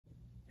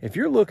If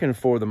you're looking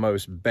for the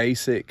most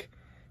basic,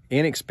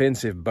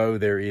 inexpensive bow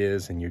there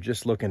is, and you're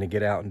just looking to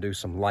get out and do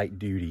some light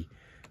duty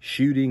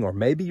shooting, or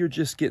maybe you're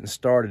just getting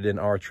started in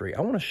archery, I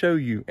want to show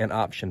you an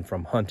option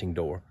from Hunting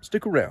Door.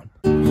 Stick around.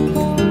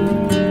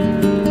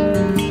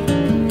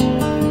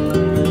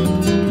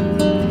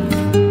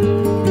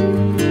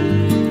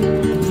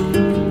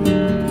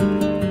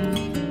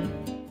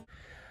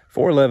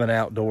 .411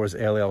 Outdoors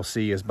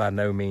LLC is by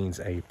no means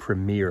a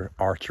premier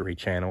archery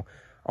channel.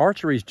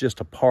 Archery is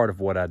just a part of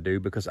what I do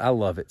because I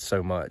love it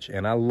so much,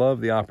 and I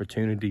love the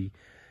opportunity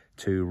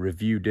to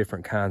review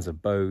different kinds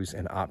of bows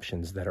and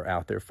options that are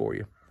out there for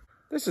you.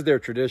 This is their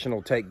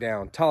traditional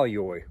Takedown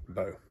Talyoi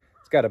bow.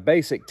 It's got a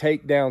basic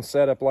takedown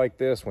setup like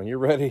this. When you're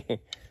ready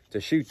to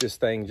shoot this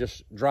thing,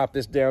 just drop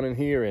this down in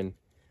here and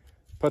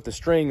put the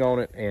string on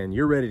it, and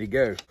you're ready to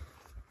go.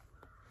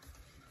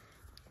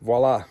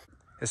 Voila.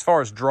 As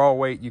far as draw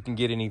weight, you can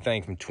get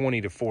anything from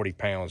 20 to 40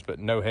 pounds, but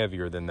no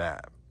heavier than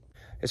that.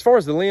 As far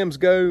as the limbs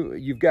go,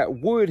 you've got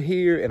wood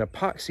here and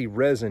epoxy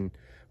resin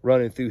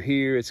running through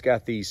here. It's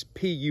got these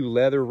PU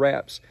leather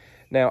wraps.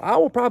 Now, I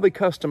will probably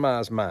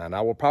customize mine. I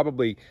will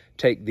probably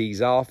take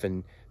these off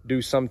and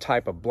do some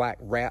type of black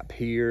wrap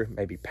here,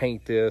 maybe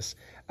paint this.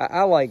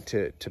 I like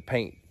to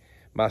paint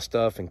my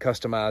stuff and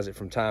customize it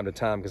from time to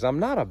time because I'm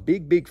not a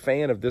big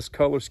fan of this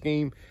color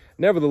scheme.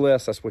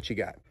 Nevertheless, that's what you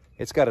got.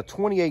 It's got a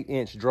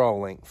 28-inch draw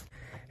length.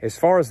 As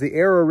far as the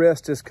arrow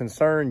rest is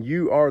concerned,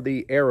 you are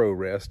the arrow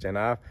rest, and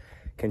I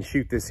can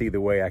shoot this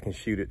either way. I can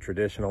shoot it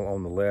traditional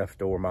on the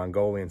left or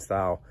Mongolian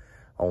style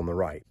on the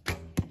right.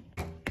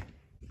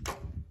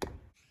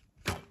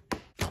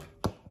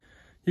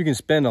 You can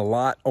spend a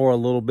lot or a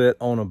little bit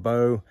on a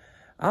bow.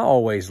 I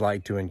always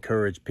like to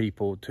encourage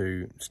people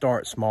to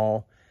start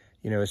small,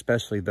 you know,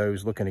 especially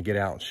those looking to get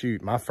out and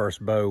shoot. My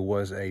first bow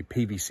was a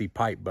PVC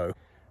pipe bow.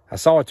 I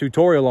saw a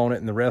tutorial on it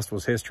and the rest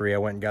was history. I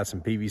went and got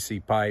some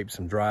PVC pipe,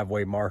 some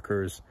driveway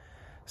markers,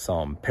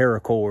 some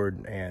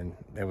paracord, and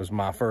it was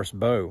my first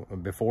bow.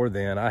 Before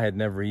then, I had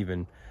never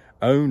even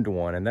owned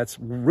one, and that's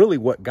really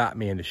what got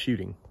me into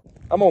shooting.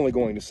 I'm only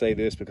going to say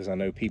this because I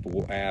know people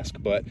will ask,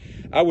 but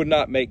I would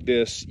not make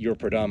this your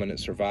predominant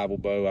survival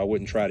bow. I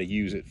wouldn't try to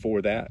use it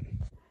for that.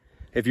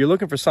 If you're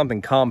looking for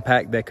something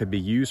compact that could be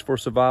used for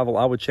survival,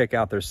 I would check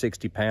out their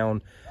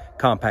 60-pound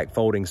compact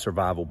folding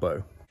survival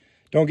bow.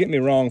 Don't get me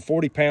wrong,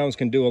 40 pounds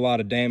can do a lot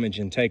of damage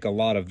and take a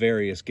lot of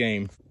various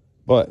game,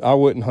 but I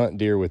wouldn't hunt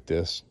deer with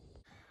this.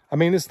 I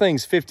mean, this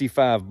thing's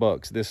 55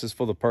 bucks. This is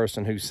for the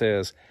person who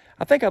says,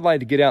 I think I'd like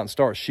to get out and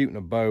start shooting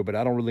a bow, but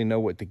I don't really know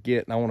what to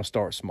get and I want to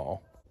start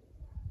small.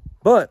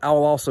 But I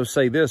will also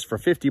say this, for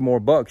 50 more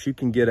bucks, you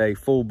can get a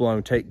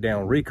full-blown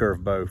Takedown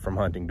Recurve bow from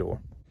Hunting Door.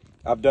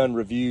 I've done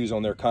reviews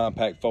on their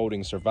compact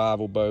folding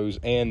survival bows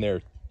and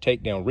their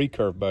Takedown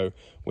Recurve bow,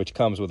 which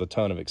comes with a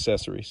ton of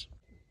accessories.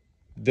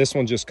 This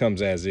one just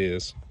comes as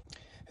is.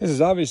 This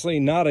is obviously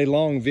not a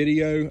long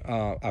video.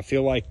 I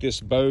feel like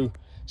this bow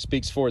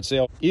speaks for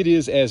itself. It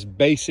is as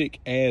basic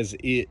as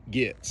it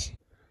gets.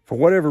 For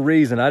whatever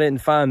reason, I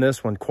didn't find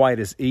this one quite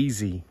as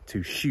easy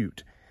to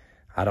shoot.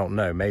 I don't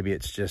know, maybe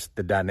it's just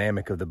the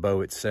dynamic of the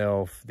bow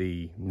itself,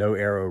 the no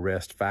arrow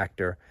rest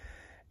factor.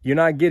 You're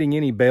not getting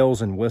any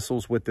bells and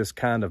whistles with this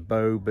kind of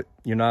bow, but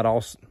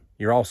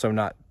you're also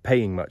not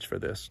paying much for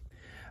this.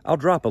 I'll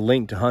drop a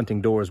link to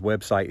Hunting Door's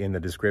website in the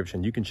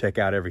description. You can check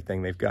out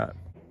everything they've got.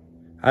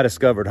 I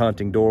discovered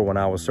Hunting Door when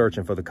I was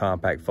searching for the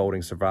compact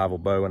folding survival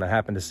bow, and I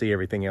happened to see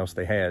everything else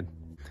they had.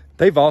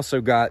 They've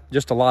also got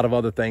just a lot of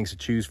other things to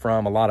choose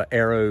from, a lot of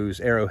arrows,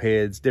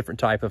 arrowheads, different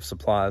type of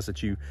supplies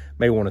that you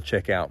may want to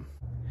check out.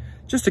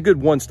 Just a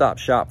good one-stop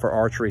shop for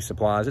archery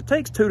supplies. It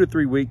takes 2 to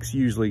 3 weeks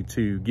usually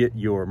to get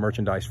your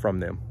merchandise from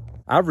them.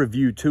 I've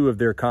reviewed 2 of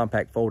their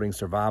compact folding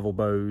survival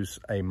bows,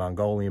 a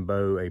Mongolian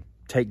bow, a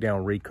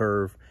Takedown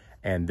Recurve,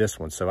 and this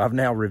one. So I've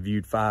now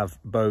reviewed 5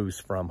 bows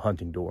from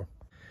Hunting Door.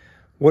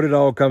 What it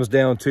all comes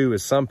down to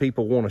is some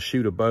people want to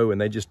shoot a bow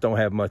and they just don't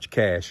have much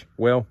cash.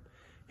 Well,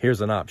 here's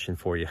an option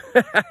for you.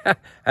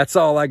 That's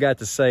all I got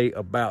to say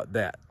about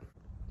that.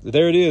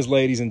 There it is,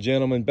 ladies and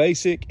gentlemen,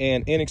 basic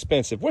and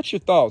inexpensive. What's your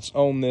thoughts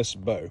on this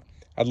bow?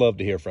 I'd love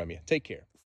to hear from you. Take care.